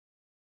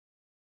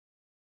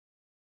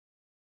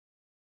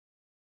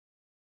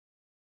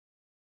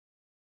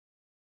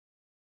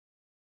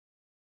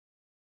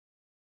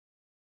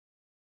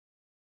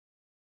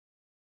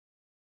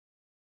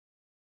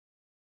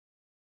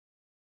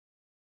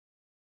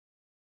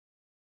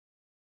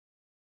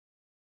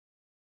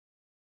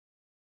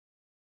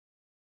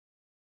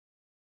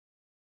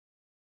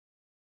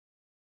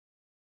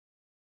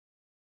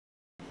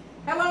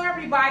Hello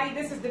everybody,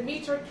 this is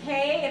Demetra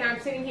K and I'm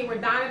sitting here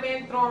with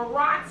Donovan throwing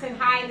rocks and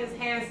hiding his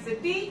hands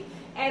Sadiq,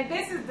 and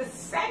this is the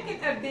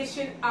second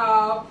edition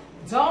of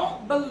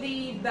Don't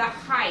Believe the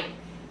Hype,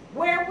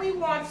 where we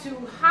want to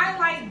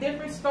highlight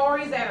different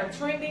stories that are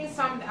trending,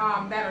 some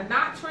that are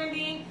not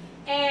trending,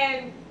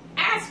 and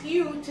ask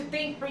you to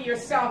think for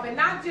yourself and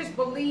not just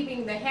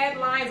believing the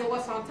headlines or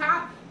what's on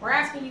top. We're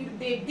asking you to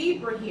dig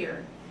deeper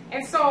here.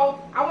 And so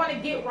I want to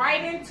get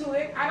right into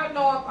it. I don't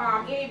know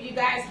if any of you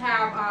guys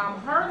have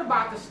heard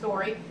about the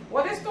story.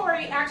 Well, this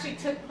story actually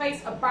took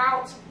place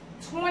about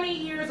 20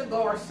 years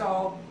ago or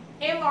so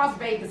in Las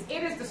Vegas.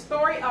 It is the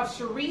story of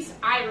Sherrice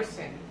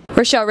Iverson.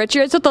 Rochelle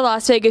Richards with the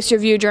Las Vegas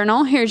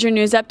Review-Journal. Here's your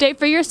news update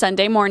for your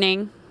Sunday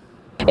morning.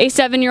 A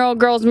 7-year-old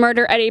girl's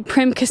murder at a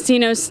Prim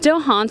casino still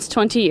haunts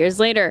 20 years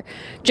later.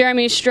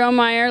 Jeremy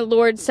Strohmeyer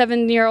lured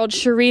 7-year-old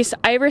Sherrice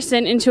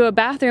Iverson into a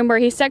bathroom where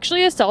he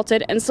sexually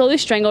assaulted and slowly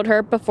strangled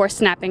her before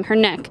snapping her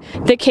neck.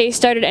 The case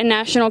started a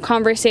national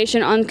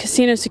conversation on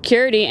casino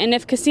security and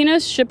if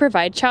casinos should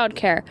provide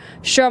childcare.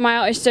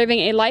 Strohmeyer is serving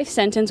a life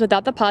sentence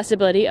without the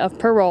possibility of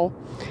parole.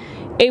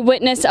 A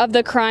witness of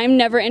the crime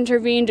never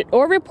intervened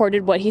or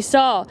reported what he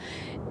saw.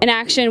 An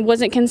action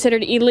wasn't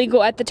considered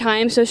illegal at the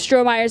time, so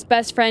Strohmeyer's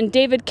best friend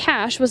David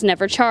Cash was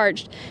never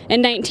charged.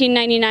 In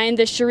 1999,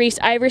 the Sherrice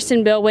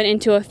Iverson bill went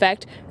into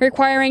effect,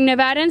 requiring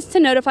Nevadans to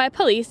notify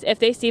police if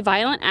they see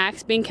violent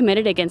acts being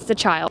committed against a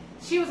child.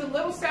 She was a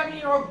little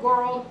 7-year-old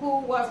girl who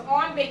was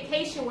on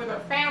vacation with her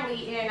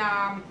family in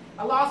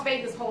a Las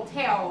Vegas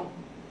hotel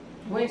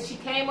when she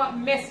came up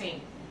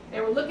missing.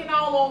 They were looking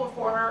all over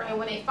for her, and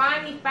when they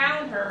finally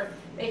found her,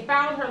 they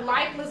found her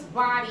lifeless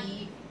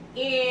body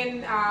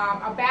in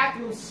a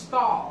bathroom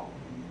stall.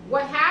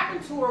 What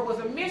happened to her was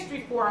a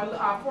mystery for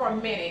a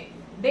minute.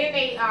 Then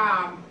they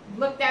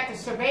looked at the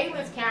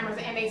surveillance cameras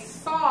and they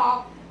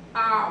saw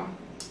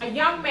a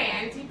young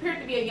man, he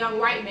appeared to be a young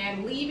white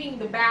man, leaving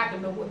the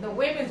bathroom, the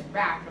women's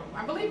bathroom.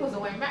 I believe it was the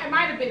women, it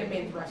might have been the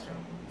men's restroom.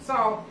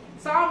 So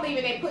saw him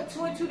leaving, they put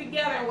two and two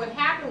together, and what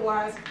happened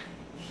was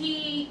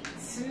he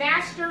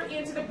snatched her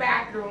into the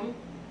bathroom,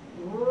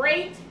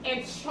 raped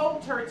and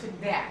choked her to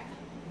death.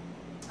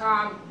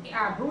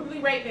 Brutally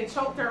raped and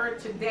choked her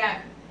to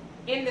death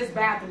in this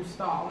bathroom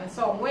stall. And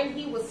so when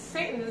he was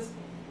sentenced,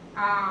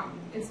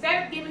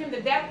 instead of giving him the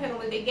death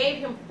penalty, they gave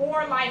him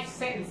 4 life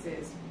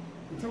sentences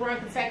to run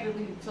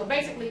consecutively. So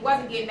basically he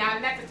wasn't getting out.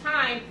 And at the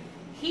time,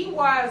 he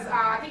was,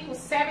 I think he was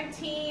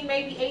 17,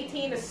 maybe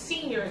 18, a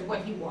senior is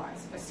what he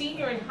was. A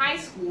senior in high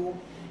school.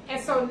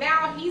 And so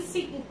now he's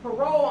seeking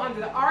parole under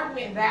the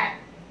argument that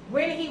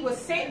when he was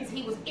sentenced,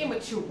 he was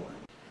immature.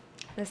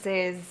 This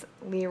is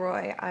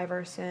Leroy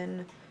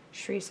Iverson,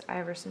 Sherrice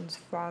Iverson's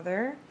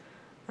father.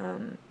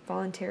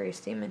 Voluntary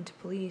statement to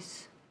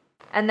police.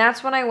 And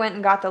that's when I went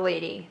and got the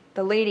lady.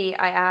 The lady,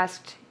 I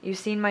asked, "You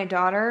seen my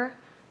daughter?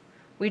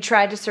 We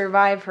tried to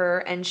survive her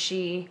and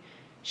she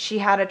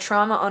had a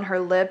trauma on her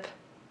lip.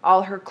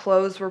 All her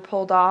clothes were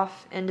pulled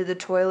off into the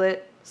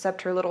toilet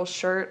except her little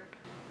shirt."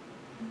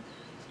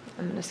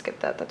 I'm going to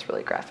skip that. That's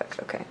really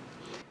graphic. Okay.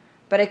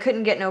 But I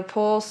couldn't get no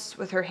pulse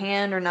with her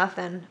hand or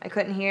nothing. I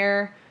couldn't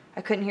hear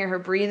her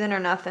breathing or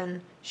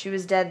nothing. She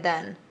was dead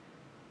then.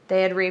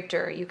 They had raped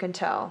her, you can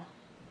tell.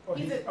 Or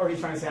he's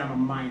trying to say I'm a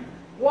minor.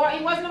 Well,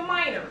 he wasn't a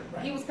minor.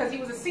 Right. He was, because he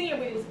was a senior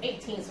when he was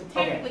 18. So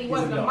technically okay, he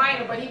wasn't a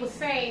minor, but he was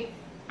saying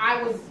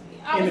I was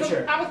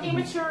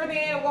immature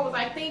then. What was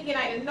I thinking?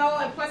 I didn't know.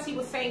 And plus he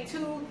was saying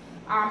too,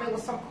 there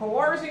was some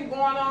coercion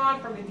going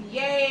on from the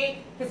DA.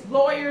 His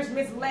lawyers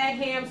misled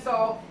him.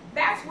 So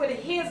that's what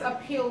his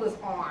appeal is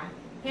on.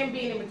 Him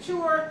being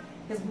immature.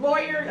 His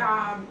lawyer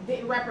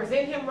didn't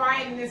represent him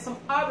right, and there's some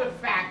other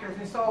factors.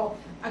 And so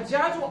a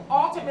judge will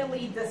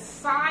ultimately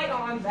decide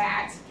on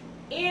that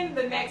in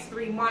the next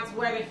 3 months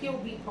whether he'll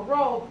be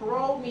paroled.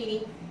 Parole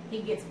meaning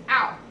he gets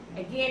out.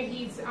 Again,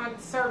 he's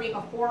serving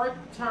a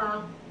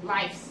 4-term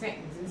life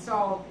sentence. And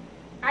so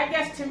I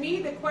guess to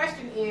me the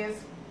question is,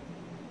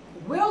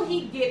 will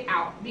he get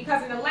out?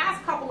 Because in the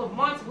last couple of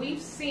months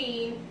we've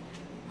seen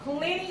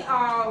plenty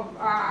of,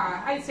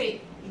 I'd say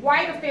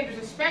white offenders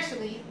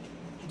especially,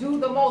 do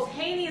the most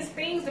heinous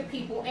things to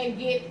people and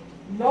get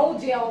no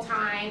jail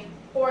time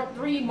or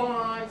 3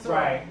 months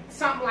or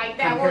something like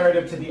that.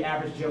 Comparative to the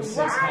average Joe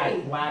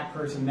cis-het black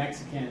person,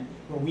 Mexican,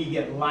 where we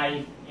get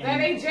life. Now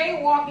they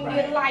jaywalking,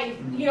 get life,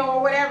 you know,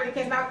 or whatever.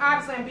 Because now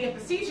obviously I'm being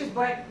facetious,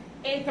 but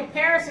in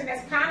comparison,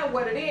 that's kind of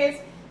what it is.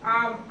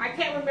 I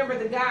can't remember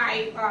the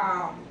guy.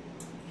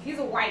 He's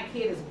a white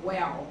kid as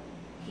well.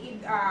 He,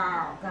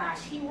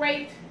 gosh, he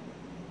raped.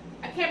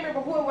 I can't remember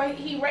who it was.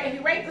 He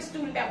raped a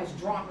student that was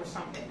drunk or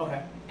something.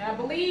 Okay. And I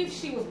believe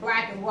she was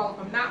black as well,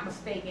 if I'm not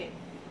mistaken.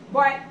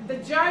 But the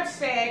judge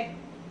said,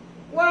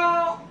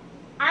 well,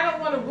 I don't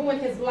want to ruin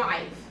his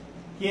life.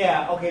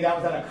 Yeah, okay, that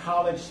was at a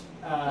college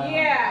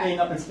thing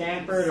up in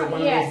Stanford or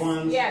one of those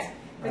ones? Yes.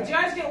 The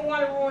judge didn't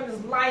want to ruin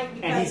his life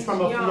because he's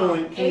from an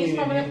affluent community. And he's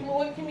from an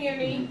affluent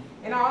community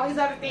and all these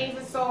other things.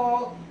 And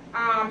so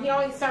He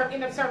only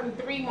ended up serving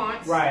 3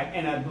 months. Right,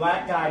 and a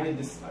black guy did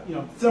this,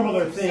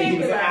 similar thing. He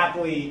was an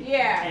athlete.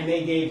 Yeah. And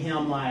they gave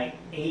him like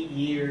 8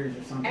 years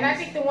or something. And I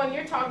think the one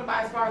you're talking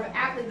about as far as an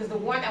athlete is the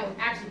one that was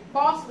actually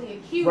falsely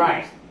accused.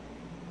 Right.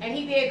 And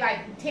he did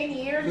like 10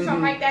 years or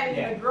something like that.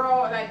 And the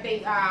girl, like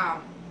they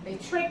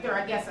tricked her,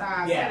 I guess,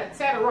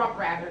 set her up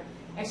rather.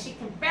 And she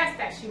confessed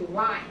that she was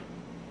lying.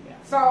 Yeah.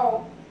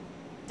 So.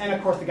 And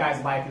of course, the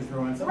guy's life is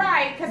ruined. So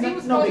right, because he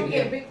was supposed to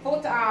get a big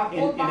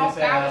football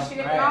scholarship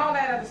and all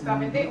that other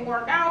stuff. It didn't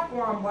work out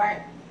for him,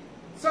 but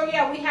so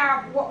yeah, we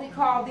have what we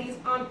call these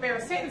unfair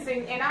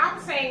sentencing. And I'm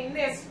saying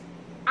this: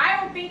 I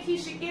don't think he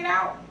should get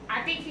out.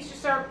 I think he should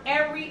serve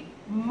every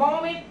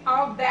moment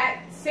of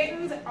that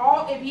sentence.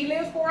 If he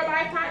lives 4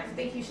 lifetimes, I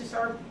think he should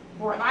serve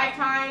 4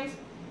 lifetimes,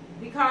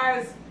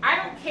 because I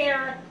don't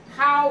care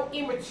how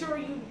immature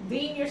you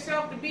deem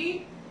yourself to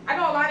be. I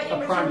know a lot of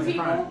immature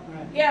people.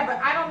 Right. Yeah, but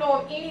I don't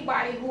know of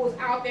anybody who is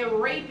out there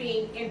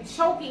raping and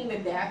choking to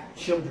death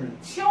children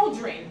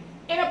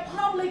in a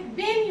public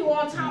venue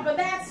on top of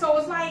that. So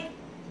it's like,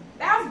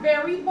 that's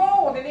very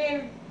bold. And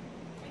then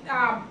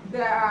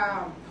the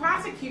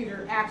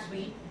prosecutor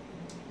actually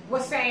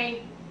was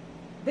saying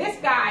this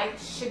guy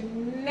should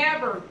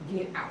never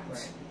get out.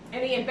 Right.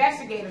 And the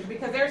investigators,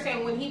 because they're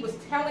saying when he was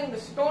telling the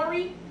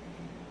story,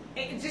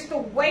 just the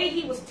way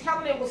he was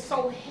telling it was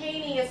so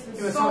heinous and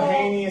it was so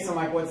heinous and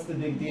like, what's the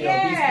big deal?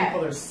 Yeah. These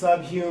people are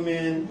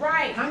subhuman.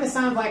 Right. Kind of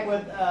sounds like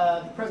what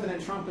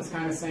President Trump was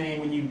kind of saying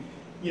when you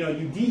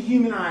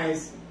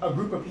dehumanize a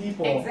group of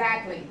people.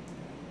 Exactly.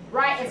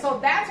 Right. And so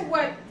that's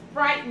what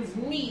frightens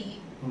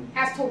me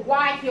as to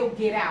why he'll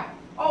get out.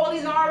 Oh,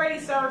 he's already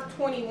served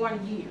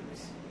 21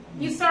 years.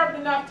 He served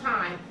enough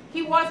time.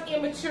 He was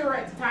immature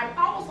at the time,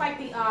 almost like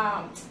the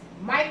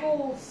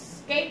Michael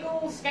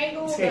Skagel,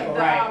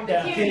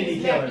 the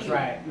Kennedy killers,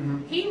 right?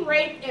 He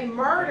raped and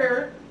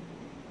murdered.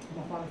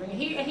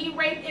 He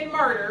raped and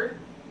murdered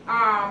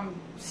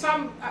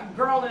some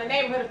girl in the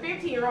neighborhood, a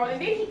 15-year-old, and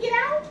did he get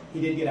out?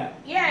 He did get out.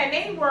 Yeah, and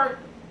they were,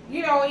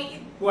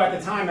 well, at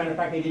the time, matter of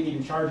fact, they didn't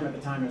even charge him at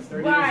the time. It was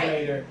 30 years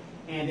later,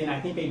 and then I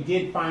think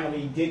they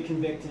finally did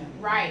convict him.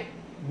 Right.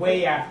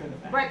 Way after the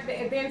fact. But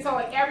then so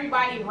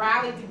everybody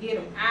rallied to get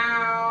him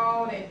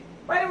out,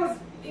 but it was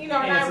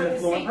not really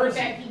secret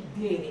that he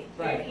did it.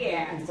 Right.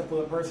 Yeah. It's a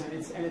fluid person.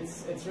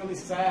 It's really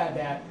sad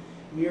that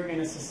we are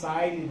in a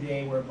society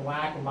today where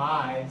black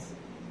lives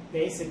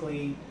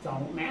basically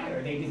don't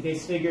matter. They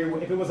figure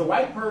if it was a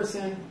white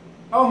person,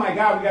 oh my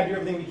God, we got to do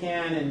everything we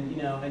can,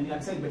 and and like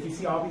I said, but you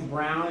see all these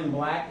brown and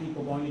black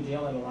people going to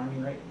jail at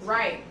alarming rates.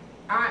 Right.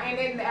 And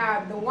then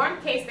the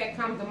one case that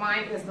comes to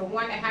mind is the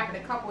one that happened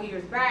a couple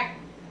years back,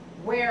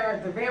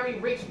 where the very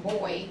rich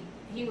boy,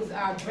 he was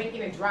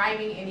drinking and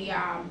driving, and he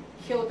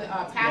killed the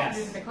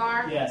passengers in the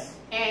car. Yes.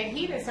 And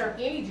he didn't serve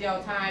any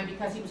jail time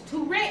because he was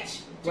too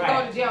rich to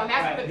go to jail. And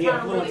that's what the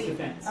term really,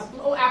 defense.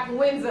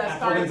 Affluenza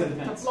started to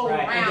float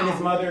around. And then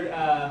his mother,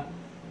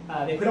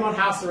 they put him on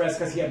house arrest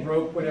because he had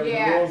broke whatever the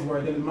rules were.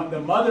 Then the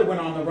mother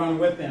went on the run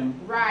with him.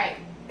 Right.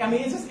 I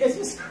mean, it's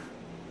just.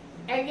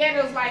 And yet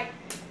it was like.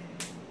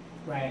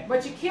 Right.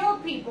 But you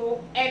killed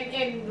people,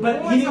 and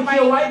but he didn't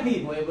kill white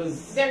people. It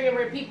was they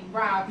were people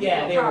brown,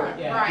 people they of color,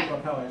 were right? People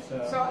of color.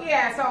 So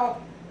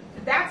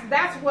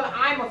that's what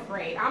I'm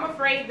afraid. I'm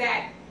afraid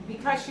that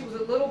because she was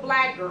a little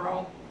black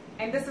girl,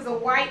 and this is a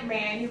white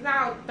man. He's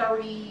now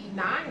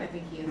 39, I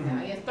think he is now.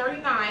 He's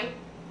 39.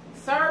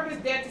 Served his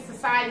debt to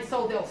society,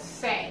 so they'll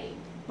say.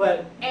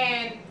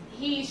 And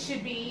he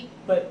should be.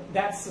 But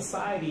that's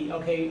society.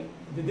 Okay,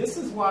 this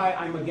is why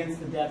I'm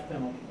against the death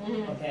penalty.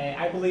 Okay,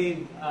 I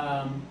believe.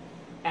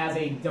 As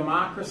a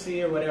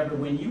democracy or whatever,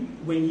 when you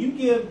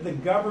give the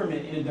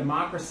government in a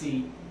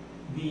democracy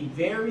the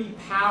very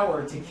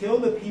power to kill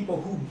the people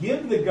who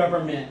give the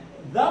government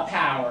the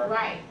power,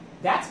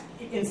 that's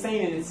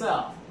insane in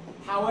itself.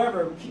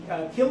 However,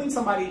 killing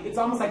somebody, it's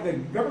almost like the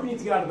government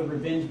needs to get out of the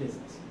revenge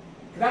business.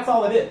 That's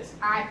all it is.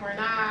 Eye for an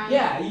eye.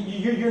 Yeah,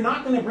 you're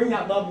not going to bring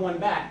that loved one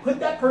back. Put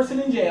that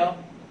person in jail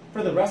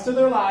for the rest of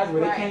their lives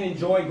where they can't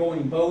enjoy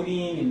going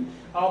boating and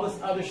all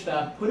this other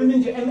stuff. Put them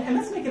in jail. And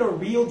let's make it a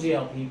real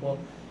jail, people.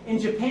 In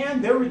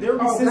Japan, their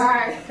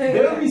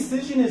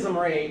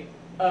recidivism rate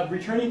of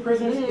returning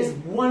prisoners is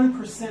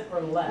 1%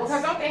 or less. Well,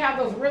 because don't they have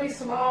those really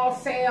small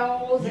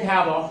cells? You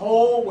have a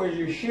hole where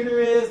your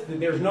shitter is.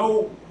 There's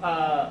no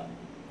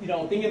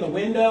thing in the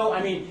window.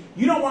 I mean,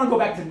 you don't want to go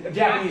back to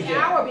Japanese jail.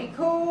 I would be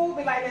cool.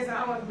 Be like, listen,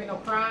 I don't want to commit no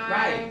crimes.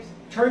 Right.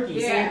 Turkey,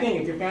 same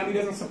thing. If your family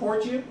doesn't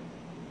support you,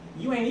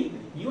 you ain't eating.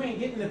 You ain't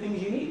getting the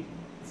things you need.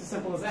 It's as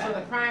simple as that. So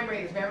the crime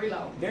rate is very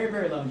low. Very,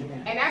 very low in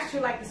Japan. And that's true,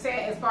 like you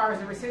said, as far as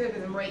the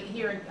recidivism rate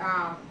here in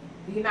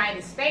the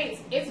United States,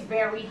 it's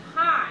very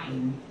high.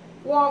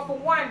 Well, for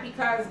one,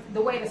 because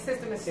the way the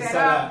system is set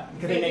up.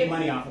 Because they make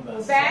money off of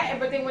us.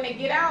 But then when they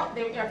get out,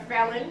 they're a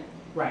felon.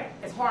 Right.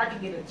 It's hard to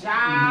get a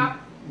job.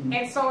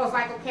 And so it's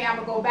like, okay, I'm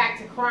going to go back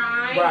to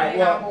crime. Right.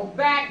 And I'll go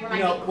back when I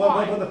get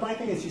caught. Well, the funny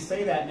thing is you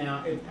say that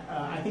now.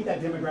 I think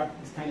that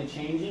demographic is kind of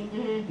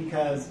changing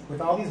because with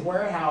all these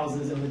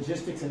warehouses and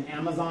logistics and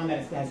Amazon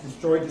that has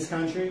destroyed this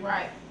country,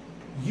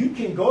 you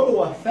can go to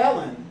a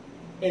felon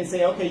and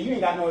say, okay, you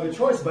ain't got no other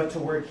choice but to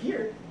work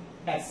here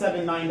at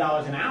 $7,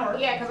 $9 an hour.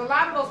 Yeah, because a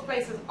lot of those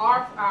places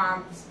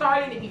are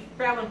starting to be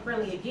felon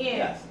friendly again.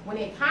 Yes. When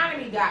the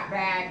economy got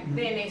bad,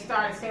 then they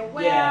started saying,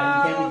 well,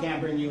 yeah, we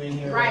can't bring you in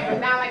here. Right, but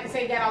now, like I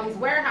say, you got all these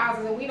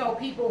warehouses, and we know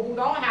people who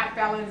don't have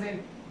felons,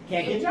 and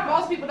can't get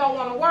jobs. Most people don't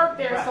want to work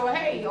there, right. So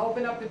hey, you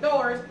open up the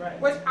doors.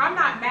 Right. Which I'm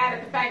not mad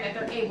at the fact that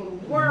they're able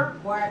to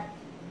work, but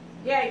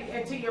yeah,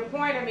 and to your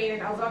point, I mean, in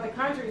those other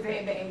countries,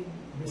 they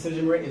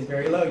decision rate is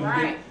very low.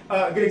 Right.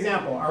 A good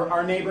example,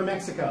 our neighbor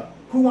Mexico.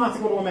 Who wants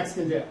to go to a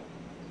Mexican jail?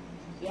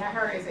 Yeah, I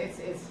heard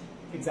it's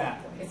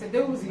exactly. It's a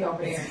doozy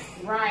over there.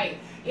 Right.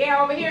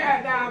 Yeah, over here,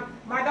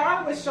 my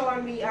daughter was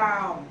showing me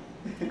a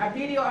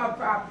video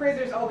of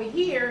prisoners over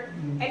here,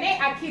 and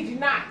I kid you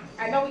not,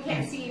 I know we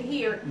can't see it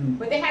here,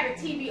 but they had a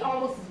TV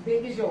almost as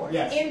big as yours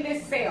in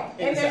this cell,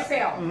 in their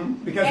cell.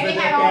 Because and they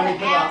had all the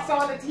apps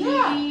on the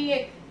TV. Yeah.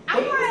 And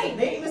I'm like,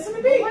 they ain't listen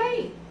to me.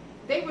 Wait,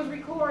 they was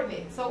recording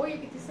it. So where you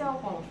get your cell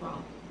phones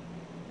from?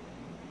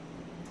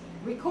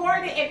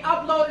 Recorded it and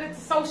uploaded it to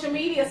social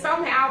media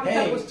somehow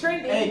because it was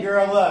trending. Hey,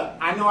 girl, look,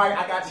 I know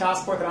I got child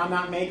support that I'm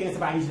not making. It's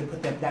about I need you to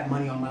put that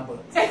money on my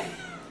books.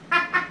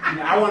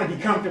 I want to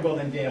be comfortable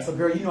in jail. So,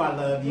 girl, you know I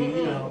love you.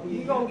 You know,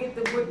 you're going to get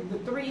the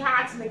 3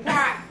 hots in the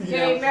cot. You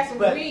ain't messing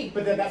with me.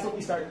 But that's what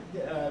we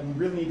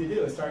really need to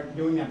do is start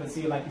doing that. But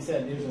see, like you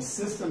said, there's a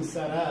system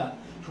set up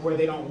to where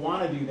they don't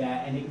want to do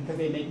that, and because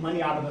they make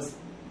money out of us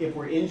if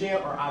we're in jail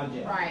or out of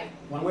jail. Right.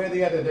 One way or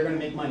the other, they're going to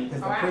make money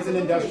because the prison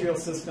industrial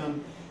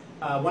system.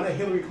 One of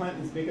Hillary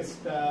Clinton's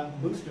biggest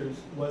boosters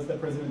was the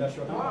prison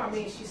industrial complex. I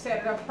mean, she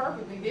set it up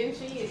perfectly, didn't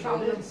she? It's all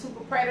them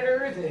super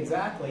predators. And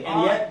exactly.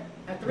 And yet,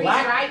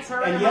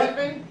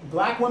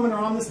 black women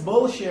are on this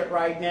bullshit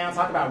right now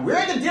talking about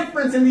we're the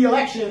difference in the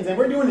elections and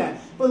we're doing that.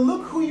 But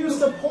look who you're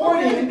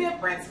supporting. We're the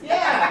difference.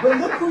 Yeah, but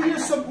look who you're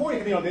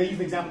supporting. You know, they use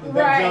the example of the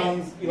Doug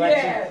Jones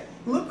election. Yeah.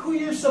 Look who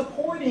you're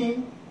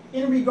supporting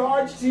in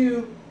regards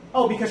to,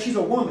 because she's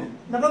a woman.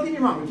 Now, don't get me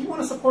wrong. If you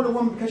want to support a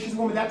woman because she's a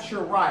woman, that's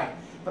your right.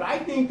 But I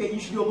think that you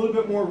should do a little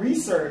bit more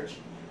research.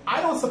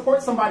 I don't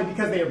support somebody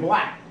because they are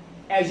black.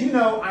 As you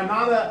know, I'm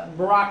not a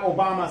Barack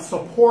Obama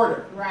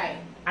supporter. Right.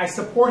 I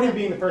support him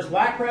being the first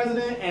black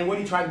president and what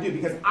he tried to do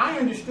because I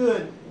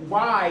understood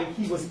why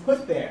he was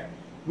put there.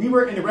 We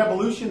were in the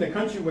revolution. The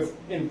country was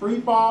in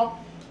free fall.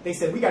 They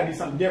said, we got to do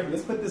something different.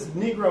 Let's put this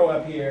Negro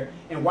up here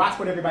and watch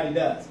what everybody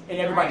does. And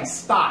everybody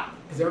stopped.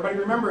 Because everybody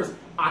remembers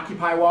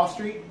Occupy Wall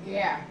Street.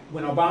 Yeah.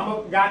 When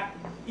Obama got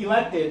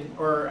elected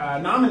or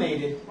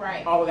nominated,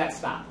 all of that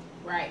stopped.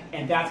 Right.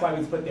 And that's why he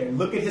was put there.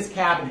 Look at his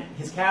cabinet.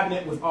 His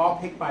cabinet was all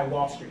picked by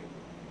Wall Street.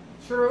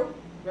 True.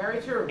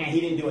 Very true. And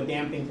he didn't do a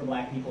damn thing for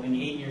black people in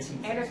the 8 years he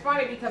was there. And it's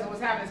funny because I was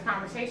having this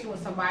conversation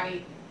with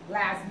somebody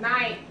last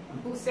night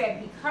who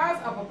said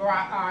because of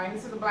and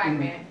this is a black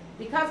man,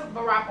 because of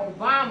Barack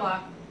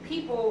Obama,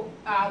 people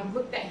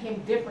looked at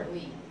him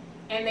differently.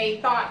 And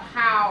they thought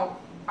how...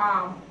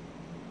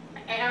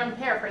 and I'm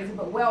paraphrasing,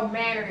 but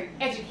well-mannered and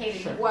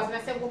educated he was. And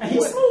I said, well,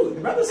 he's smooth.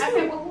 The brother's smooth. I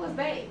said, well, who is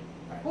they?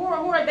 Right. Who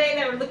are they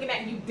that are looking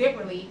at you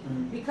differently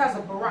because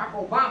of Barack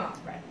Obama?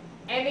 Right.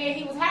 And then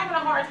he was having a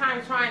hard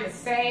time trying to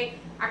say,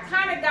 I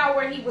kind of got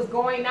where he was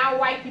going. Now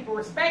white people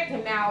respect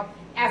him now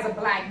as a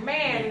black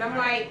man. And I'm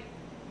like,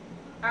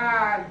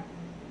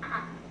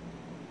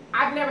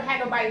 I've never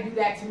had nobody do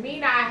that to me.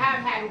 Now, I have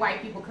had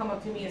white people come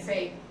up to me and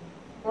say,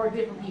 or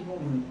different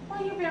people,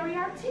 well, you're very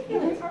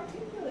articulate.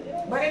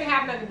 Yes. But it didn't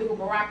have nothing to do with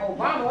Barack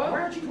Obama. Why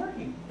aren't you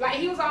working? Like,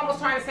 he was almost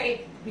trying to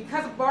say,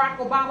 because of Barack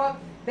Obama,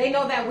 they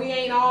know that we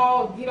ain't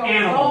all,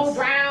 animals,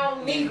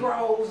 low-brown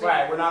Negroes.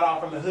 Right, we're not all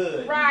from the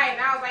hood. Right,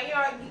 and I was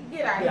like,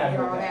 get out of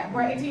here with all that.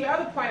 But to your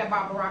other point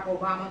about Barack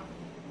Obama,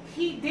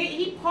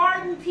 he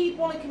pardoned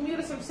people and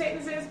commuted some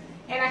sentences,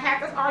 and I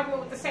had this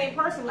argument with the same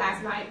person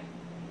last night.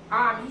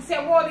 He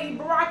said, well,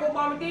 Barack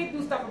Obama did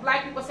do stuff for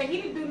black people. I said,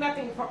 he didn't do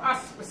nothing for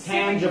us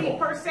specifically,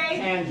 per se.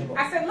 Tangible.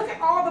 I said, look at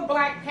all the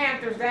Black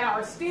Panthers that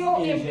are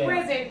still in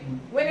prison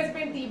when it's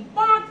been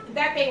debunked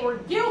that they were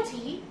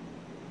guilty,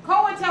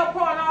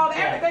 COINTELPRO and all the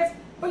evidence,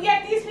 but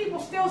yet these people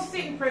still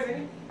sit in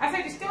prison. I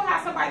said, you still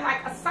have somebody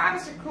like Assad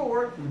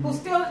Shakur, who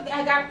still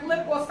got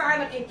political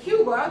asylum in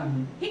Cuba.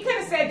 He could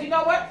have said, you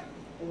know what,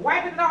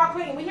 wipe it all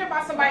clean. We hear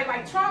about somebody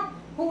like Trump,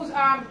 who's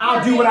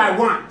I'll do what I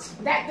want.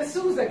 That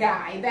D'Souza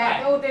guy,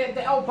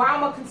 the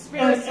Obama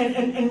conspiracy.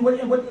 And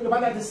what about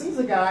that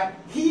D'Souza guy?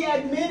 He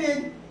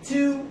admitted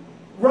to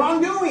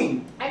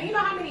wrongdoing. And you know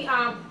how many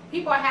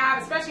people I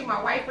have, especially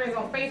my white friends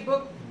on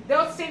Facebook,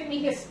 they'll send me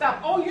his stuff.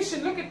 Oh, you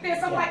should look at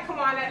this. I'm like, come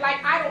on,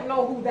 I don't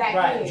know who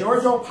that is.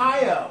 George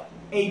Arpaio,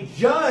 a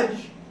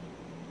judge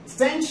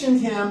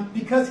sanctioned him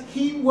because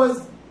he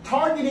was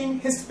targeting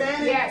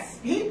Hispanic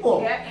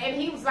people. Yeah, and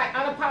he was like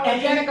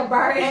unapologetic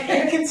about it.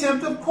 And in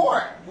contempt of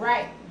court.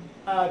 Right.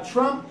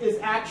 Trump is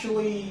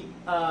actually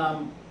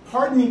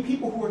pardoning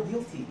people who are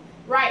guilty.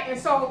 Right, and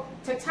so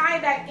to tie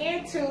that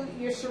into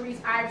your Sherrice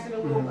Iverson, the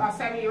little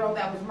 7-year-old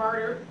that was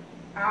murdered,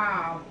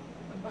 I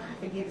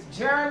forget, it's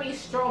Jeremy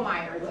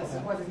Strohmeyer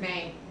was his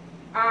name.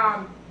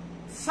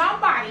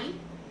 Somebody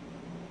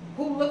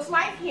who looks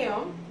like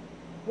him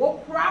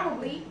will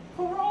probably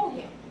parole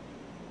him.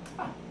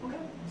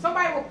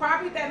 Somebody with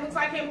property that looks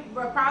like him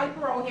will probably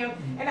parole him.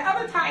 And the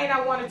other tie-in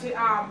I wanted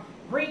to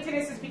bring to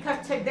this is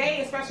because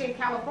today, especially in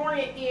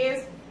California,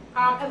 is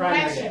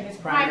election. It's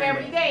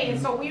primary day. And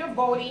so we are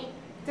voting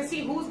to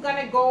see who's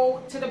going to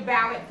go to the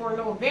ballot for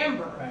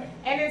November. Right.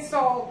 And then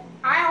so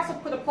I also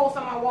put a post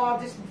on my wall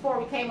just before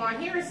we came on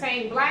here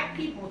saying, black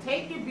people,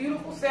 take your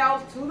beautiful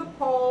selves to the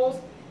polls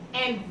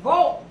and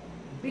vote,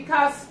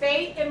 because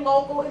state and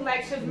local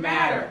elections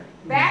matter.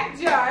 That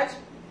judge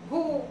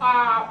who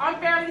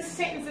unfairly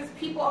sentences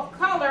people of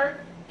color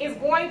is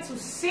going to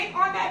sit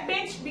on that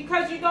bench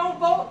because you don't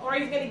vote, or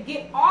he's going to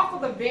get off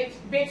of the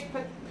bench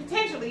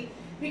potentially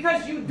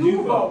because you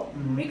do vote.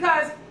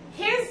 Because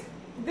his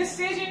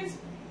decisions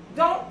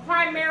don't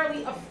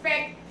primarily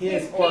affect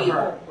his or people.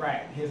 her.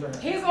 Right, his or her.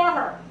 His or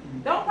her.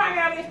 Don't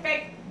primarily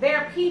affect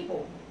their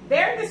people.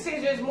 Their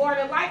decisions more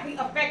than likely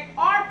affect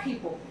our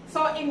people.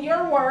 So in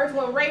your words,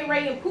 when Ray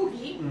Ray and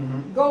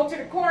Pookie go to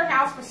the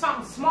courthouse for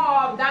something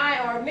small,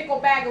 dime or a nickel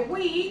bag of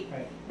weed,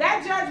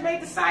 that judge may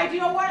decide, you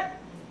know what?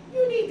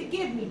 You need to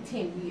give me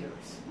 10 years.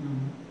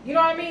 You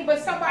know what I mean? But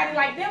somebody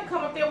like them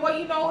come up there, well,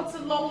 you know, it's a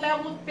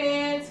low-level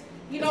offense.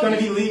 You know, it's going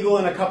to be legal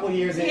in a couple of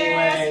years anyway.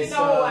 Yes,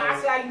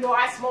 you know,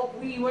 I smoked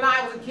weed when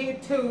I was a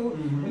kid too.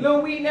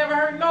 Little weed never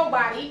hurt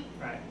nobody.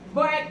 Right.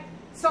 But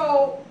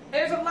so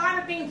there's a lot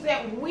of things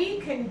that we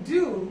can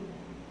do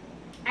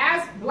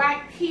as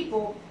black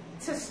people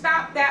to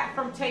stop that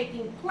from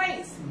taking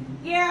place.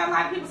 Yeah, a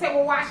lot of people say,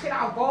 well, why should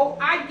I vote?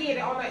 I get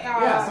it on the,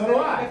 so do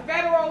I. The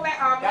federal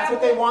That's level.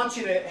 what they want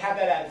you to have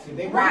that attitude.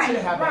 They want you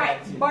to have that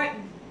attitude. But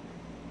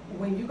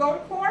when you go to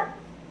court,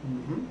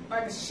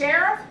 or the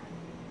sheriff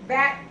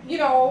that, you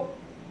know,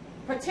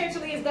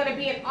 potentially is going to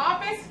be in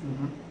office,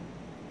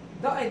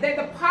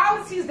 the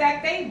policies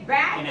that they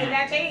back and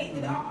that they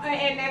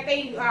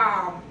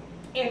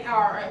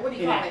what do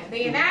you call it?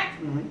 They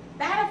enact,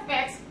 that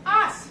affects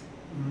us.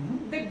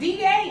 The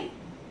DA,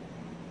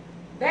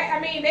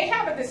 they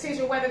have a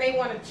decision whether they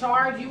want to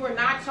charge you or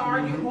not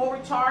charge you,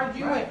 overcharge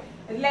you,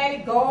 and let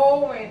it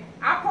go. And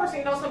I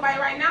personally know somebody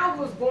right now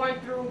who is going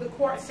through the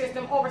court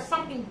system over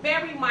something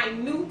very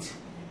minute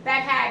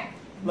that had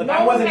Look,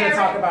 I wasn't going to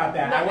talk about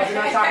that. I wasn't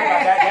going to talk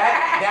about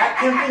that. That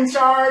pimping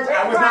charge,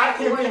 I was not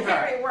pimping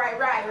her.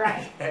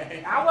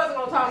 Right. I wasn't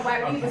going to talk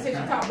about it either since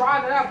you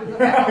brought it up, because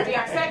that will be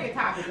our second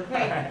topic,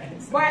 okay?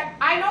 But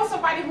I know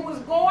somebody who was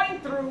going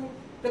through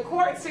the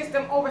court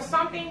system over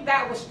something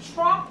that was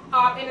trumped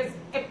up, and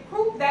it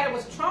proved that it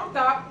was trumped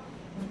up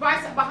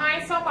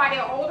behind somebody,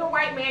 an older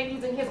white man,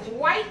 using his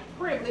white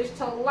privilege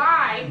to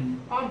lie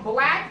on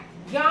black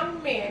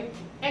young men.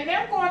 And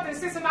they're going through the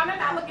system. Now, they're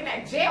not looking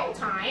at jail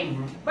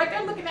time, but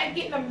they're looking at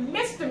getting a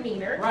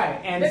misdemeanor. Right,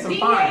 and the some DA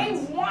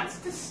fines. wants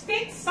to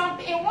stick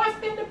something and wants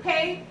them to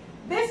pay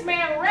this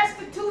man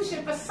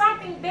restitution for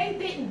something they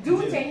didn't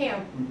do to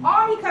him.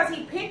 All because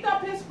he picked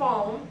up his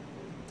phone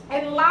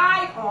and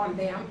lied on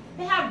them.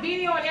 They have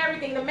video and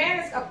everything. The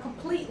man is a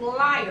complete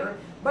liar.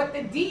 But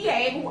the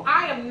DA, who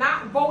I am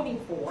not voting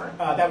for,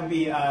 that would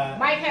be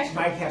Mike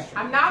Hester.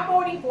 I'm not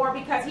voting for,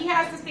 because he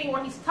has this thing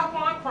where he's tough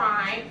on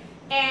crime.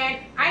 And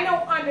I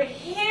know under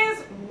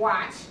his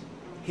watch,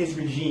 his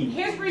regime,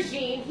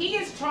 he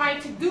is trying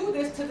to do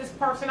this to this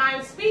person I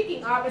am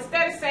speaking of,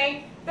 instead of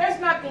saying, there's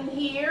nothing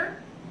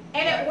here.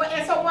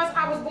 And so once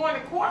I was going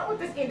to court with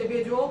this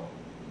individual,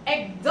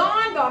 it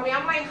dawned on me,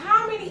 I'm like,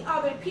 how many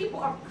other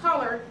people of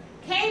color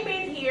came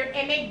in here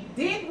and they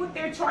did what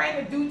they're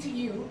trying to do to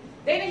you?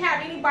 They didn't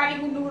have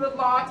anybody who knew the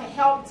law to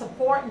help,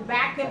 support, and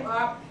back them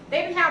up.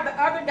 They didn't have the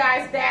other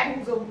guy's dad,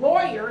 who's a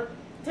lawyer,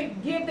 to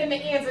give them the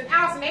ins and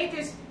outs, and they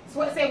just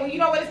say, well, you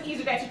know what, it's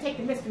easier that you take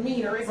the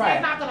misdemeanor. It's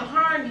not going to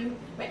harm you,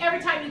 but every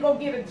time you go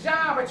get a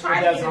job or try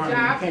to get a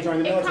job,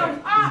 it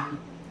comes up.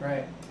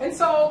 Right. And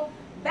so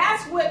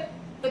that's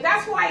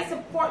why it's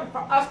important for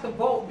us to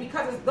vote,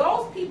 because it's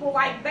those people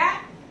like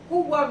that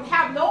who will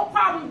have no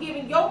problem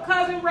giving your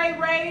cousin Ray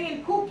Ray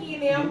and Pookie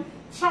and them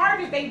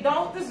charges they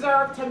don't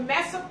deserve, to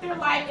mess up their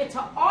life, and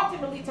to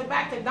ultimately,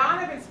 back to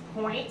Donovan's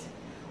point,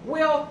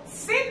 will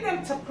send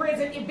them to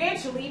prison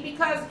eventually,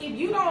 because if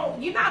you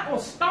don't, you're not going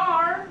to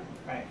starve.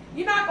 Right.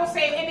 You're not going to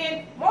say, and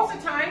then most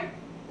of the time,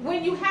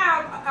 when you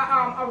have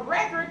a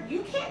record,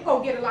 you can't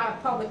go get a lot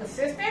of public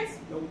assistance.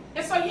 Nope.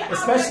 And so you're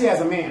especially as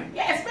a man.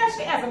 Yeah,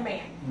 especially as a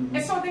man.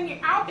 And so then you're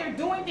out there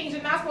doing things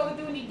you're not supposed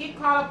to do, and you get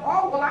caught up,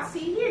 oh, well, I see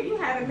here you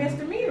had a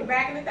misdemeanor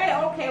back in the day.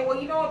 Okay,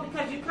 well, you know what,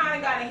 because you kind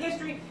of got a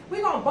history,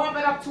 we're going to bump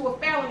it up to a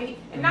felony,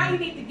 and now you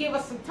need to give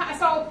us some time.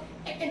 So,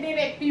 and then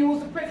it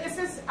fuels the prison. It's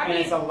just, I mean,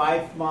 it's a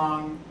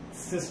lifelong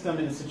system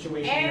and a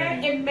situation.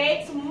 And it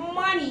makes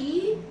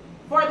money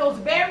for those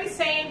very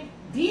same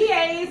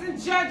DAs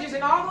and judges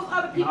and all those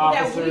other people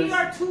that we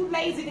are too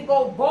lazy to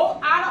go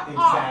vote out of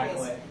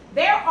office.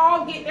 They're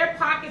all getting their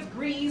pockets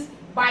greased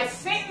by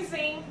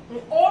sentencing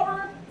and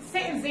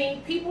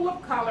over-sentencing people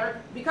of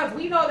color, because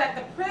we know that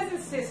the prison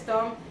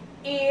system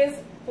is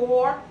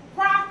for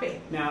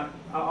profit. Now,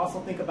 also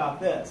think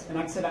about this, and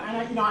like I said,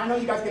 I know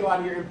you guys get a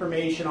lot of your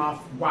information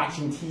off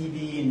watching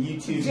TV and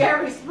YouTube.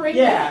 Jerry Springer.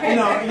 Yeah, and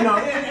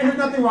there's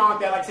nothing wrong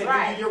with that. Like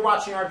I said, you're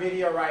watching our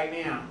video right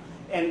now,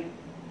 and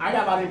I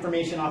got a lot of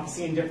information off of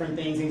seeing different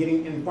things and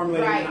getting and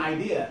formulating an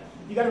idea.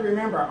 You got to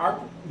remember,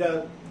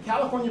 the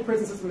California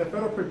prison system, the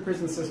federal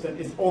prison system,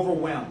 is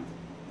overwhelmed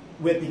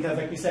because,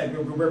 like you said,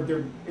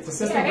 it's a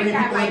system bringing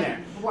people in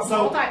there.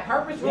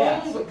 Multi-purpose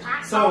rooms with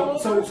cots all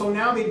over. So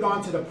now they've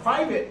gone to the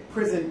private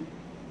prison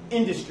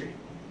industry.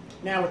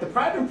 Now, with the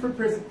private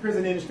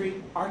prison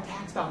industry, our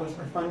tax dollars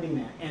are funding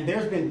that. And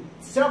there's been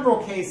several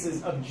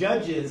cases of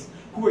judges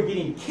who are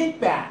getting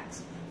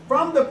kickbacks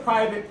from the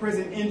private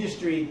prison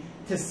industry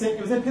to send.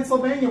 It was in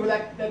Pennsylvania where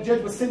that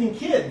judge was sending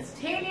kids.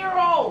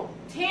 10-year-old.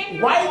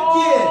 White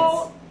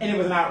kids. And it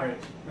was an outrage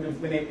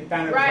when they found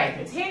out it was white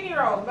kids.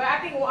 10-year-olds. But I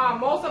think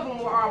most of them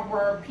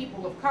were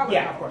people of color.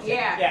 Yeah, of course.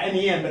 Yeah, in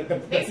the end.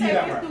 But they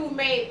said this dude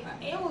made,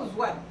 it was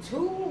what,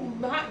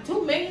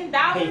 $2 million?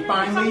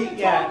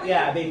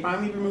 They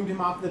finally removed him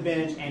off the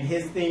bench, and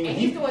his thing. And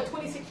he's doing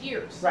 26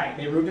 years. Right.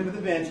 They removed him to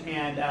the bench,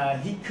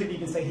 and he couldn't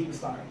even say he was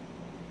sorry.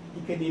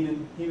 He couldn't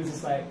even. He was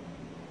just like.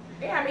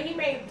 Yeah, I mean, he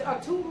made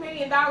 $2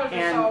 million or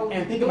so.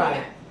 And think about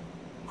it.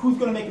 Who's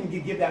going to make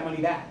him give that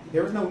money back?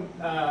 There was no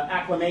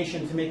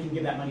acclamation to make him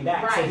give that money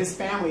back. Right. So his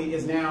family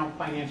is now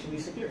financially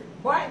secure.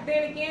 But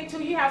then again,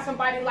 too, you have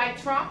somebody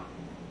like Trump.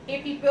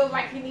 If he feels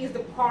like he needs to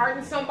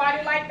pardon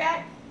somebody like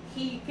that,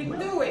 he can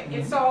do it.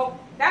 And so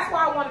that's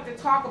why I wanted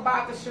to talk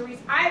about the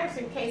Sherrice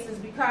Iverson cases,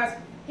 because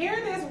here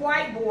this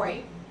white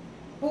boy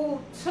who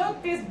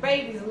took this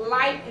baby's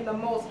life in the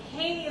most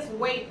heinous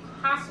way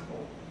possible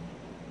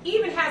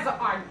even has the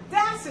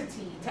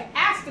audacity to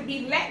ask to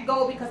be let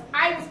go because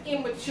I was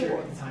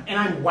immature. And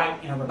I'm white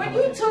and a But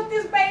you took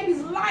this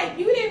baby's life.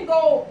 You didn't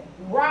go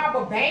rob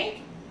a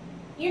bank.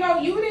 You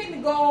know, you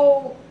didn't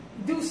go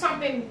do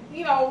something,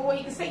 you know, where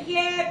you can say,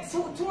 yeah,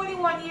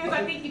 21 years,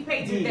 I think you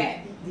paid your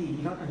debt. You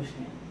don't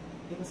understand.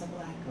 It was a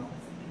black girl.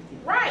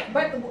 Right,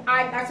 but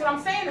that's what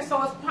I'm saying.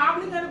 So it's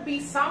probably going to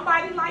be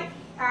somebody like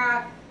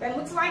that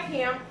looks like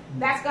him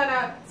that's going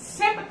to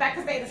sympathize,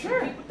 because that's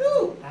what people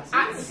do.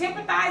 I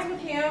sympathize with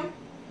him.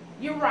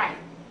 You're right.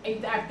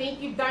 I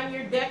think you've done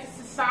your debt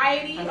to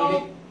society. I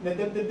mean,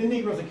 the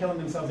Negroes are killing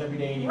themselves every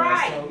day anyway.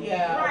 Right. So,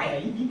 yeah,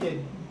 okay, you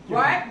did.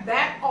 But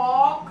that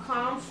all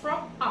comes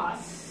from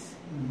us.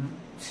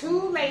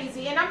 Too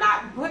lazy. And I'm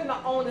not putting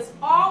the onus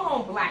all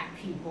on black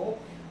people.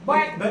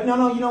 But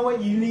no, you know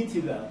what? You need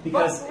to, though.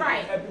 Because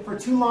for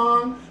too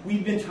long,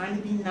 we've been trying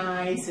to be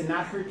nice and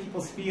not hurt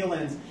people's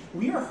feelings.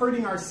 We are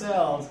hurting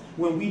ourselves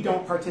when we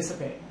don't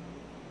participate.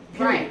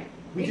 Period. Right.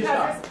 We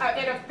because just are.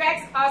 It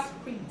affects us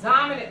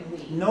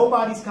predominantly.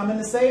 Nobody's coming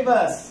to save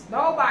us.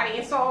 Nobody.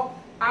 And so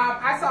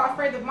I saw a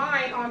friend of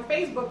mine on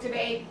Facebook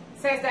today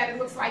says that it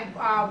looks like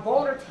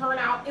voter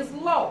turnout is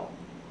low.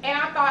 And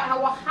I thought,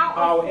 well,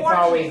 how unfortunate. It's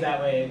always that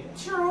way.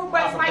 True,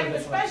 but like,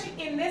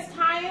 especially in this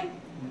time,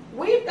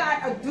 we've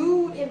got a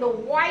dude in the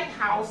White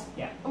House.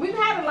 Yeah. And we've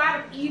had a lot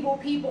of evil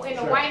people in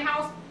the White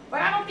House,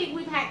 but I don't think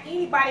we've had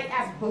anybody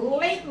as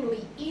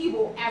blatantly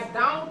evil as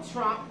Donald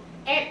Trump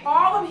and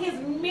all of his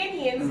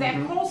minions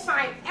that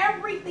co-sign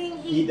everything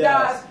he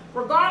does,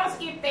 regardless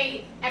if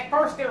they, at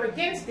first, they're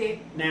against it.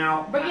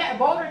 Now, but yeah,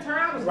 voter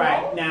turnout is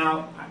low.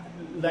 Now,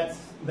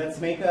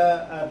 let's make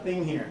a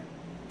thing here.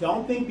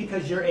 Don't think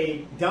because you're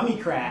a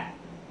Democrat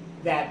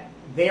that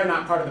they're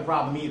not part of the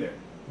problem either.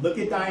 Look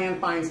at Dianne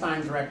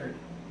Feinstein's record.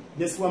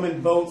 This woman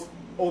votes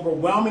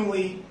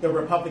overwhelmingly the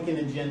Republican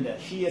agenda.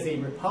 She is a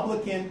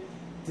Republican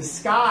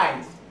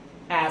disguised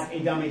as a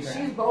Democrat.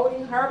 She's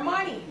voting her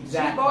money.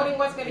 Exactly. She's voting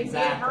what's going to give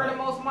her the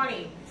most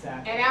money.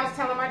 Exactly. And I was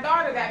telling my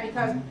daughter that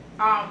because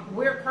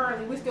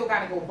we still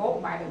got to go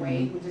vote, by the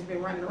way. We've just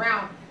been running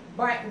around.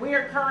 But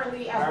we're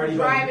currently, as we're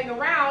driving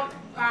around,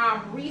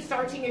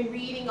 researching and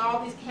reading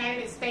all these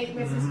candidate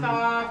statements and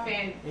stuff.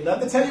 And they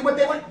love to tell you what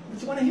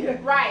you want to hear.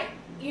 Right.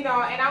 You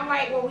know, and I'm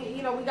like, well,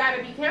 we got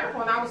to be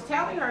careful. And I was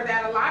telling her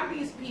that a lot of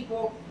these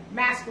people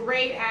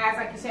masquerade as,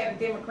 like you said, a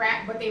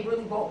Democrat, but they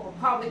really vote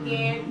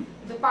Republican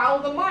to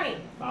follow the money.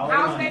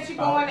 How's that you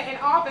go in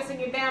office and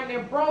you're damn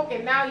near broke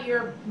and now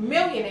you're a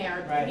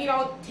millionaire,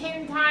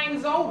 10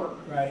 times over.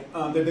 Right.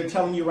 They're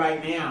telling you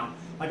right now.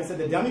 Like I said,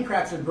 the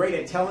Democrats are great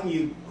at telling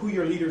you who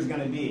your leader is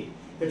going to be.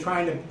 They're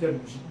trying to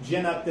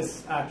gin up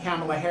this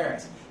Kamala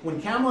Harris.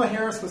 When Kamala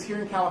Harris was here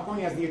in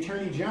California as the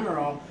Attorney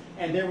General,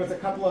 and there was a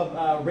couple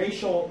of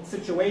racial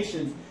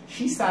situations,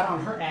 she sat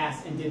on her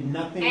ass and did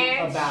nothing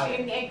about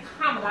it. And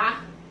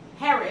Kamala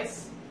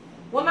Harris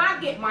will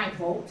not get my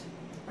vote.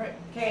 Right.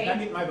 Okay. Not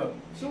get my vote.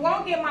 She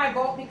won't get my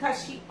vote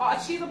because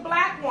she's a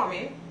black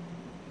woman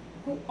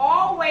who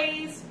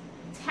always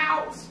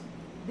touts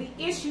the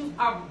issues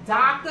of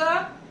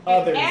DACA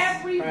and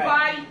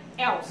everybody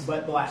else.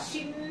 But black.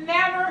 She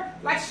never,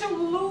 she'll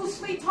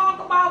loosely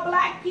talk about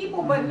black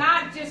people, but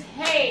not just,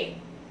 hey.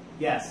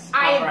 Yes.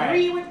 I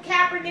agree with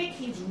Kaepernick.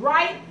 He's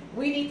right.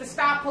 We need to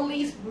stop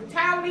police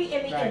brutality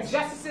and the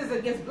injustices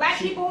against black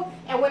people.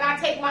 And when I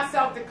take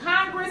myself to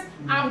Congress,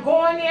 I'm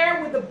going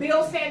there with a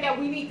bill saying that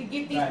we need to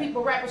get these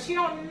people right. But she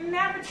don't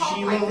never talk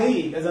like that. She will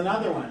leave is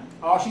another one.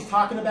 All she's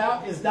talking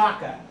about is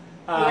DACA.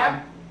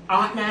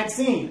 Aunt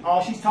Maxine,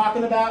 all she's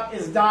talking about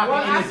is DACA. Well,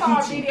 I saw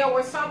a video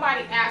where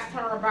somebody asked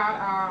her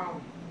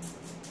about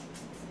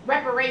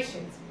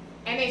reparations.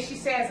 And then she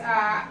says,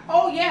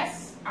 oh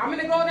yes, I'm going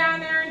to go down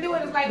there and do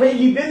it. It's like, wait,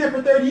 you've been there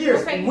for 30 years.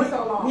 What's taking you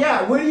so long?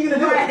 Yeah, when are you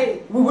going to do Right.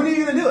 it? When are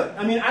you going to do it?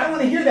 I mean, I don't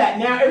want to hear that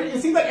now.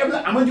 It seems like I'm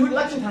going to do it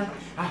election time.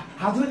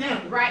 I'll do it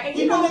now. Right,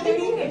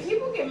 and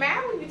people get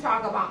mad when you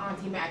talk about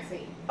Auntie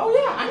Maxine. Oh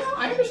yeah, I know,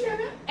 I understand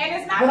that. And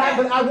it's not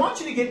but I want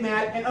you to get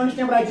mad and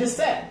understand what I just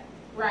said.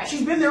 Right.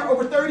 She's been there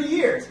over 30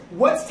 years.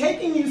 What's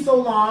taking you so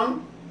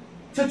long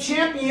to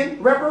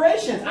champion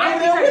reparations? I'm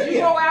there with you. You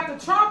go after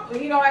Trump,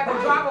 you know, at the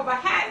drop of a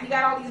hat, you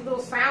got all these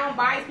little sound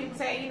bites. People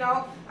say, you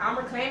know, I'm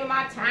reclaiming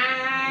my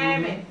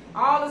time and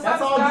all this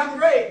That's other all stuff. doing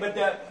great, but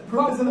the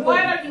proof is in the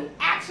what pudding. are you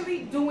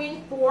actually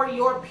doing for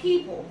your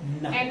people?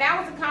 Nothing. And that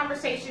was a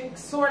conversation,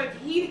 sort of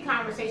heated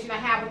conversation I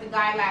had with the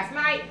guy last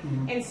night,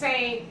 and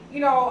saying, you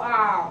know,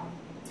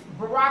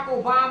 Barack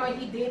Obama,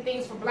 he did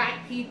things for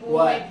black people.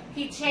 What? And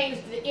he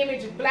changed the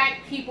image of black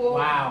people.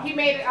 Wow. He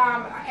made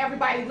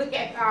everybody look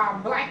at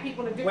black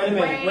people in a different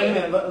way. Wait a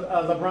minute.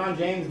 LeBron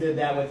James did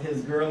that with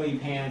his girly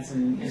pants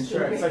and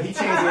shirts. So he changed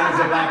the image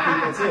of black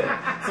people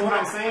too. So what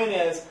I'm saying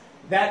is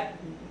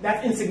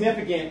that's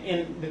insignificant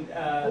in the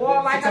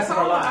well, like I success of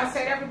told our him, I lives.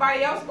 said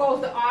everybody else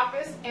goes to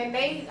office and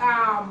they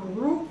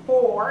root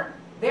for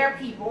their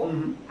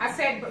people. I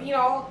said, you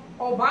know,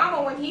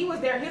 Obama, when he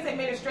was there, his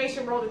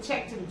administration wrote a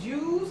check to the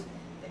Jews,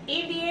 the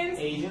Indians,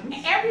 Asians,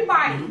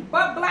 everybody,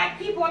 but black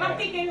people. And I'm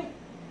thinking,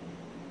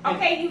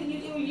 okay,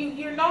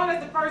 you're known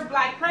as the first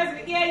black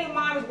president. Yeah, your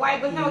mom is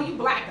white, but hell, you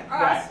black to us.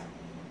 Right.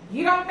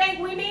 You don't think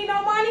we need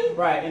no money?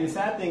 Right, and the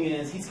sad thing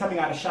is, he's coming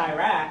out of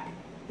Chirac.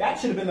 That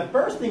should have been the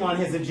first thing on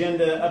his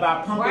agenda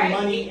about pumping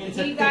money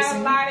into He got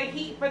fixing. a lot of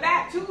heat for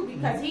that too,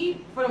 because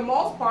he, for the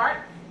most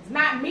part, it's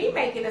not me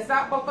making this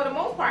up, but for the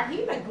most part,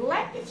 he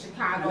neglected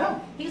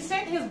Chicago. He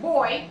sent his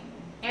boy,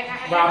 and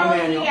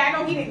I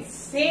know he didn't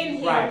send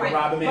him,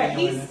 but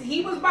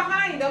he was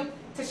behind him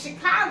to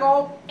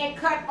Chicago and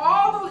cut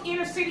all those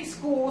inner city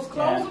schools,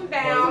 close them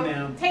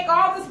down, take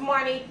all this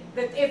money.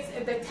 The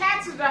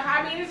taxes are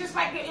high. I mean, it's just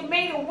like it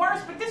made it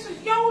worse. But this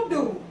was your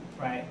dude.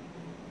 Right.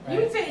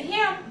 You sent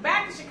him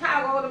back to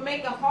Chicago to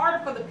make it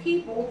harder for the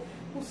people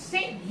who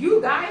sent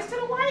you guys to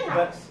the White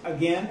House. But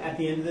again, at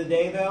the end of the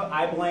day, though,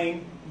 I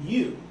blame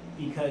you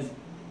because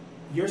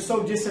you're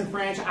so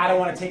disenfranchised. I don't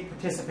want to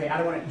participate. I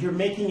don't want to. You're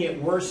making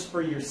it worse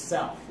for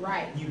yourself.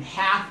 Right. You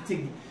have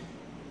to.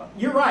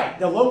 You're right.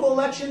 The local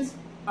elections.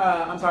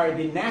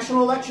 The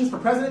national elections for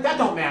president, that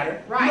don't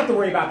matter. Right. You don't have to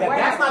worry about that.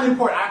 Whatever. That's not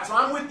important. So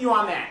I'm with you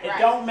on that. It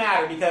don't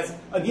matter because,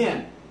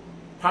 again,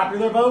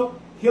 popular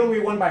vote, Hillary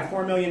won by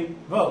 4 million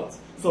votes.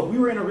 So if we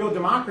were in a real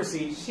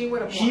democracy, she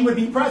would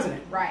be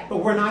president. Right.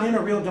 But we're not in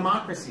a real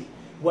democracy.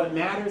 What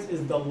matters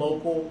is the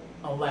local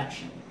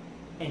election.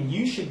 And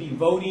you should be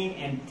voting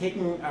and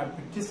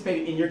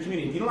participating in your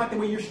community. If you don't like the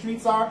way your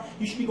streets are,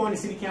 you should be going to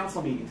city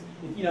council meetings,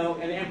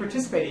 and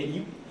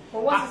participating.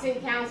 Well, what's a city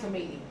council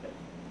meeting?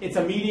 It's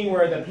a meeting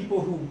where the people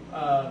who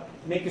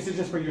make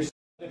decisions for your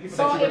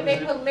So if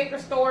they put liquor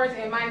stores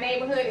in my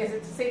neighborhood, is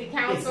it the city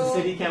council? It's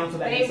the city council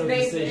that makes those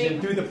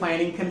decisions through the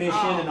planning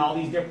commission and all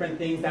these different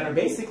things that are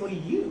basically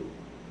your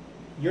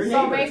neighbors.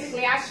 So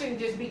basically, I shouldn't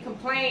just be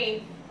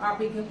complaining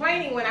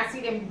when I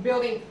see them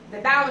building the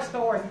dollar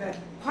stores and the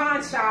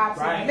pawn shops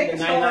and liquor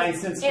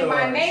stores in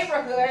my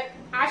neighborhood.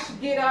 I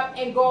should get up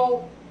and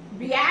go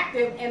be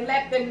active and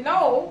let them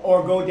know.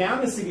 Or go down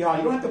to City Hall.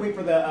 You don't have to wait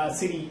for the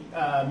city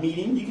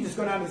meeting. You can just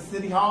go down to the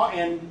City Hall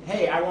and,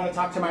 hey, I want to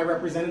talk to my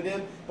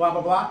representative, blah,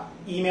 blah, blah.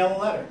 Email a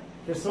letter.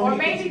 There's so or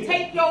many maybe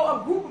take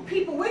a group of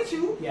people with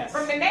you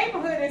from the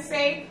neighborhood and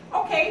say,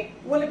 okay,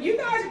 well, if you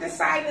guys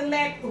decide to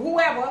let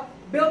whoever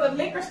build a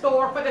liquor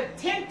store for the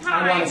 10th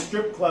time. I want a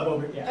strip club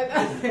over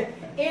here.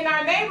 In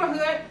our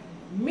neighborhood,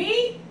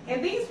 me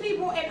and these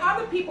people and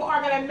other people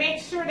are going to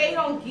make sure they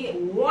don't get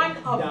one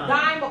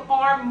dime of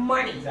our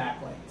money.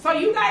 Exactly. So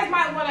you guys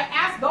might want to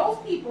ask those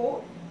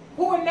people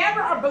who are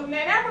never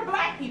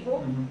black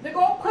people to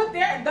go put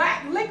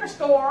that liquor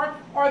store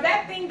or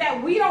that thing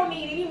that we don't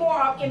need anymore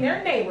of in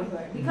their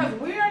neighborhood, because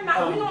we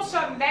don't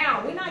shut them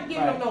down. We're not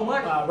giving them no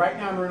money. Right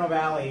now in Moreno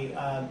Valley,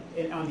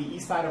 on the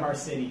east side of our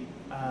city,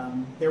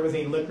 there was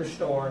a liquor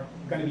store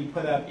going to be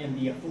put up in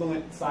the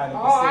affluent side of the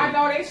city. Oh, I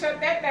know they shut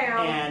that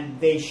down. And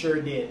they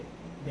sure did.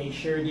 They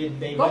sure did.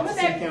 They went to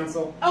city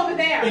council over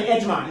there in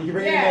Edgemont. You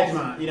bring it in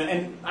Edgemont,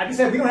 and like you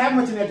said, we don't have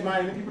much in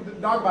Edgemont. And people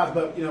dog about it,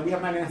 but we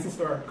have a 99-cent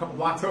store a couple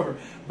blocks over.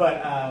 But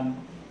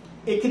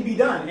it can be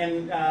done.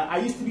 And I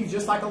used to be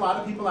just like a lot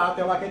of people out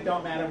there, like it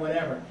don't matter,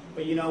 whatever.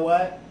 But you know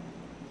what?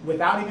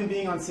 Without even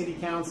being on city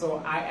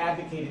council, I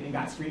advocated and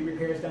got street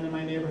repairs done in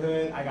my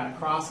neighborhood. I got a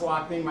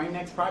crosswalk thing. My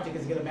next project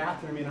is to get a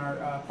bathroom in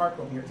our park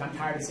over here, because I'm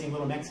tired of seeing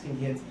little Mexican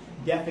kids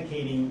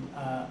defecating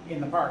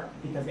in the park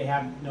because they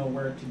have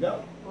nowhere to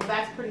go. Well,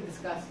 that's pretty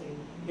disgusting.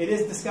 It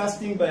is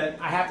disgusting, but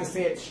I have to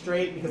say it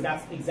straight because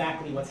that's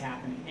exactly what's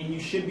happening. And you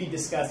should be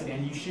disgusted,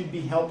 and you should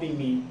be helping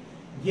me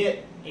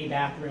get a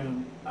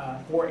bathroom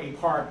for a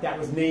park that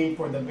was named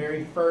for the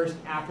very first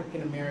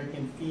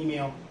African-American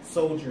female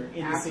soldier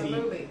in the city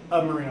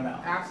of Moreno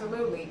Valley.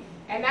 Absolutely.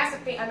 And that's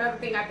the thing. Another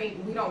thing I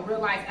think we don't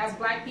realize as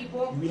black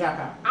people. We have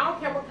power. I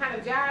don't care what kind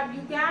of job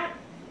you got.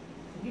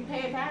 You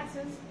paying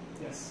taxes.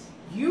 Yes.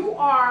 You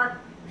are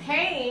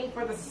paying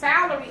for the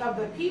salary of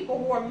the people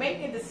who are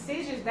making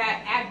decisions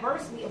that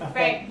adversely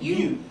affect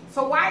you.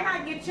 So why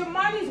not get your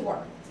money's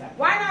worth? Exactly.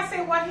 Why not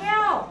say, well,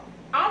 hell,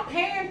 I'm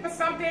paying for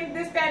something,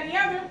 this, that, and the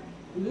other.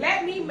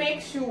 Let me make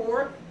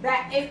sure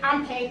that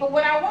I'm paying for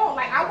what I want.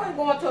 Like, I wouldn't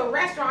go into a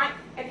restaurant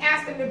and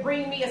ask them to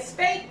bring me a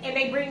steak and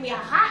they bring me a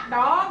hot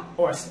dog.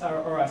 Or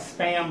a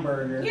Spam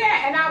burger.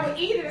 Yeah, and I would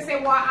eat it and say,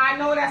 well, I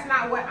know that's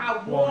not what I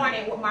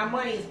wanted, what my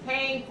money is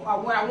paying for, or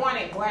what I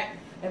wanted. But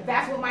if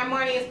that's what my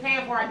money is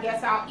paying for, I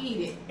guess I'll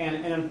eat it.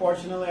 And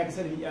unfortunately, like I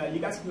said, you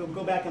guys can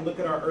go back and look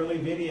at our early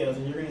videos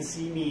and you're going to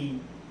see me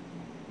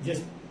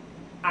just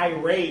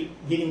irate,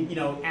 getting,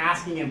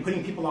 asking and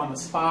putting people on the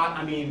spot.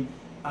 I mean,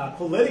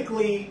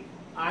 politically,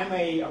 I'm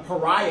a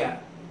pariah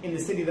in the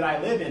city that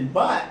I live in,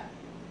 but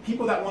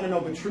people that want to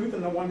know the truth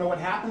and want to know what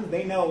happens,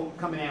 they know,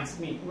 come and ask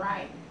me.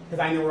 Right. Because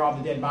I know where all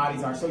the dead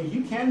bodies are. So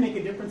you can make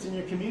a difference in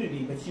your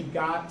community, but you've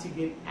got to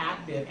get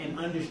active and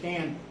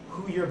understand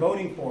who you're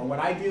voting for. What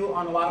I do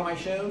on a lot of my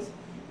shows,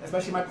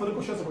 especially my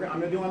political shows that I'm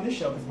going to do on this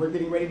show, because we're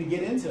getting ready to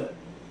get into it,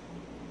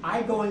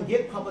 I go and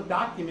get public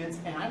documents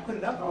and I put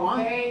it up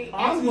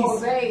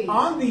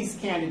on these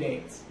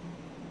candidates.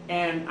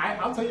 And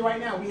I'll tell you right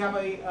now, we have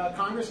a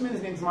congressman,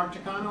 his name's Mark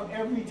Chicano.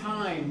 Every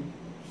time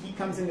he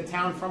comes into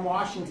town from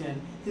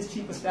Washington, his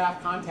chief of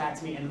staff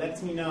contacts me and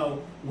lets me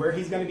know where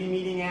he's going to be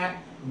meeting at,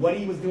 what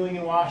he was doing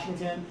in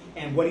Washington,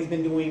 and what he's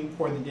been doing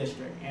for the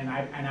district. And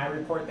I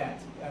report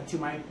that to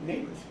my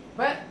neighbors.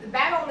 But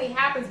that only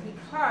happens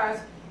because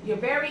you're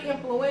very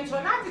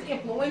influential, not just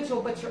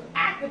influential, but you're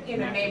active in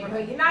the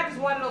neighborhood. You're not just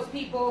one of those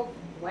people,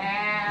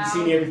 well, you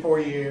see me every 4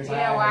 years.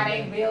 Yeah, why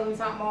they building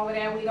something over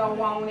there, we don't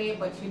want it,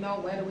 but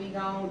what are we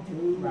going to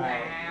do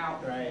now?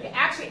 Right. You're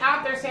actually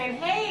out there saying,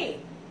 hey,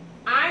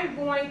 I'm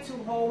going to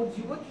hold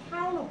you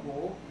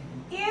accountable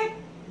if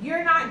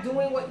you're not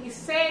doing what you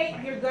say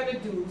you're going to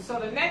do. So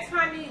the next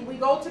time we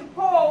go to the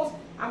polls,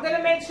 I'm going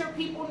to make sure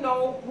people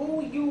know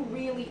who you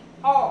really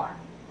are.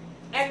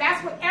 And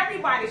that's what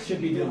everybody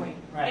should be doing.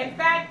 Right. In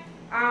fact,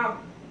 I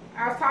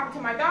was talking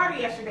to my daughter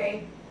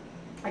yesterday.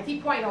 I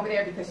keep pointing over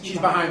there because she's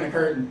behind the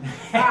curtain.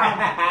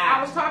 I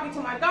was talking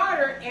to my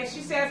daughter, and she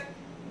says,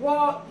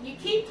 well, you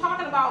keep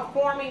talking about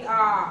forming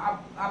a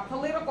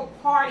political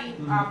party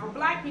for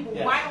black people.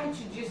 Yes. Why don't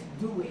you just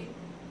do it?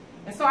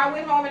 And so I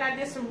went home and I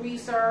did some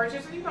research.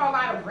 There's a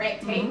lot of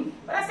red tape.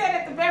 But I said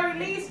at the very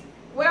least,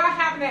 without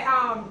having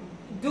to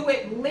do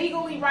it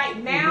legally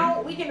right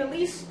now, we can at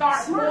least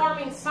start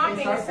forming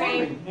something and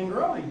saying, and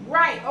growing.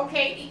 Right,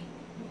 okay,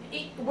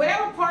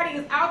 whatever party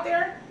is out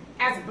there,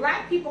 as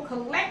black people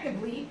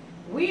collectively,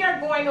 we are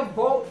going to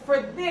vote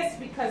for this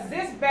because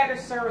this better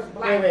serves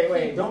black people.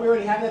 Wait. Don't we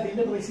already have that?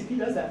 The NAACP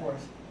does that for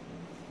us.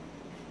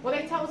 Well,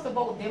 they tell us to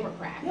vote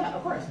Democrat. Yeah,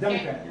 of course,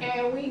 Democrat.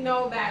 And we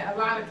know that a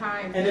lot of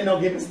times. And then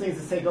they'll give us things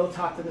to say, go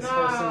talk to this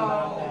person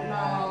about that.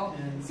 No.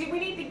 See, we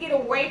need to get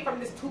away from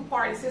this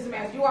two-party system,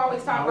 as you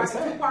always talk about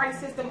the two-party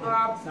system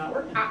of. It's not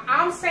working.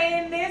 I'm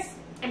saying this,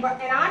 and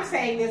I'm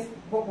saying this,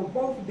 but we're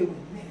both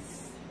doing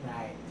this.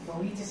 Right. So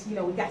we just, we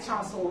got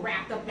y'all so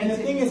wrapped up and into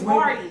the thing these is,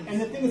 parties.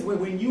 And the thing is,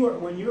 when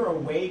you're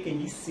awake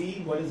and you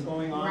see what is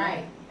going on,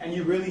 right, and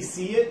you really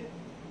see it,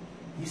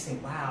 you say,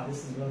 wow,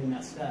 this is really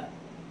messed up.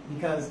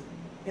 Because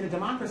in a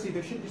democracy,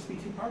 there should just be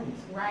two parties.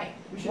 Right.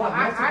 Well,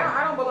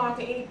 I don't belong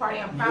to any party.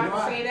 I'm proud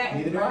to say that.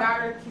 Neither do my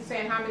daughter keeps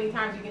saying, how many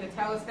times are you going to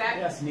tell us that?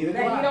 Yes, neither do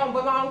I. That you don't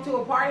belong to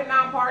a party,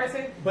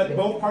 nonpartisan. But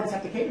both parties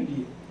have to cater to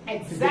you.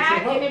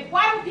 Exactly. And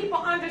why don't people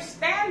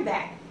understand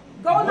that?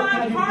 Go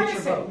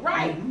nonpartisan,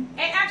 right? And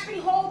actually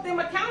hold them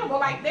accountable.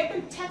 Like, they've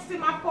been texting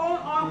my phone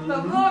off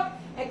the hook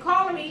and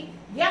calling me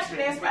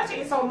yesterday,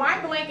 especially. So my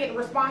blanket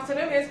response to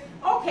them is,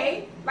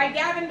 okay, like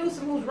Gavin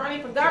Newsom, who's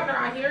running for governor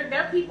out here,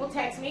 their people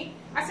text me.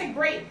 I said,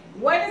 great.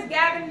 What is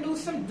Gavin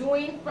Newsom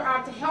doing to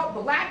help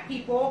black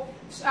people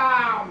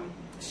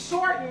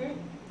shorten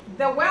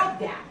the wealth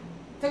gap?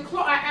 To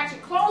actually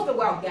close the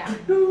wealth gap.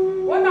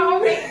 Well, no,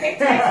 they text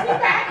me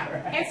back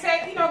and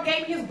said,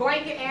 gave me his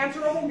blanket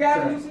answer. Oh,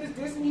 Gavin Newsom is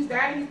this and he's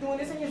that and he's doing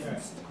this and he's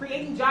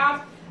creating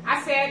jobs.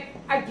 I said,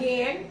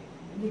 again,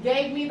 you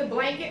gave me the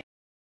blanket